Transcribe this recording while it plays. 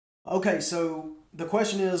Okay, so the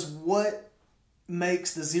question is, what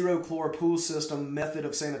makes the Zerochlor pool system method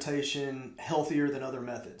of sanitation healthier than other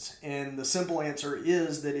methods? And the simple answer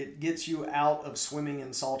is that it gets you out of swimming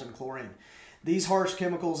in salt and chlorine. These harsh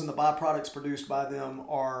chemicals and the byproducts produced by them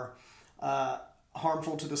are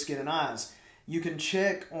harmful to the skin and eyes. You can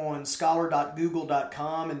check on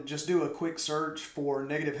scholar.google.com and just do a quick search for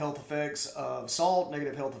negative health effects of salt,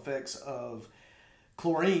 negative health effects of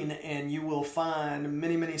chlorine, and you will find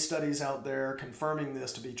many, many studies out there confirming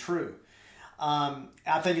this to be true.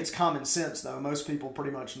 I think it's common sense, though. Most people pretty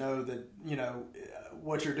much know that,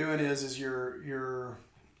 what you're doing is you're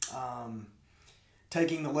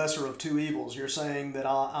taking the lesser of two evils. You're saying that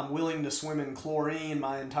I'm willing to swim in chlorine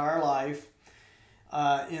my entire life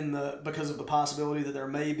because of the possibility that there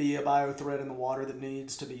may be a biothreat in the water that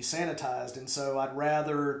needs to be sanitized. And so I'd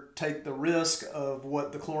rather take the risk of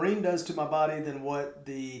what the chlorine does to my body than what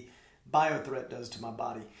the biothreat does to my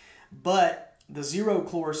body. But the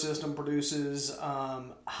Zerochlor system produces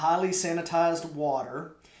highly sanitized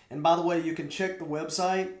water. And by the way, you can check the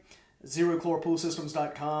website,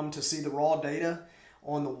 zerochlorpoolsystems.com, to see the raw data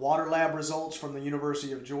on the water lab results from the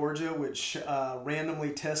University of Georgia, which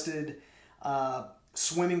randomly tested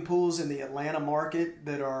swimming pools in the Atlanta market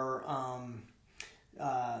that are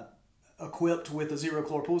equipped with the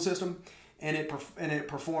Zerochlor pool system, and it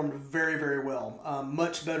performed very, very well,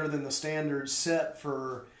 much better than the standards set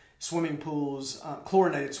for swimming pools,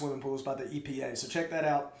 chlorinated swimming pools by the EPA. So check that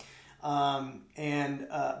out.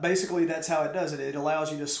 Basically that's how it does it. It allows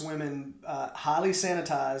you to swim in highly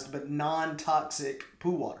sanitized but non-toxic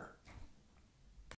pool water.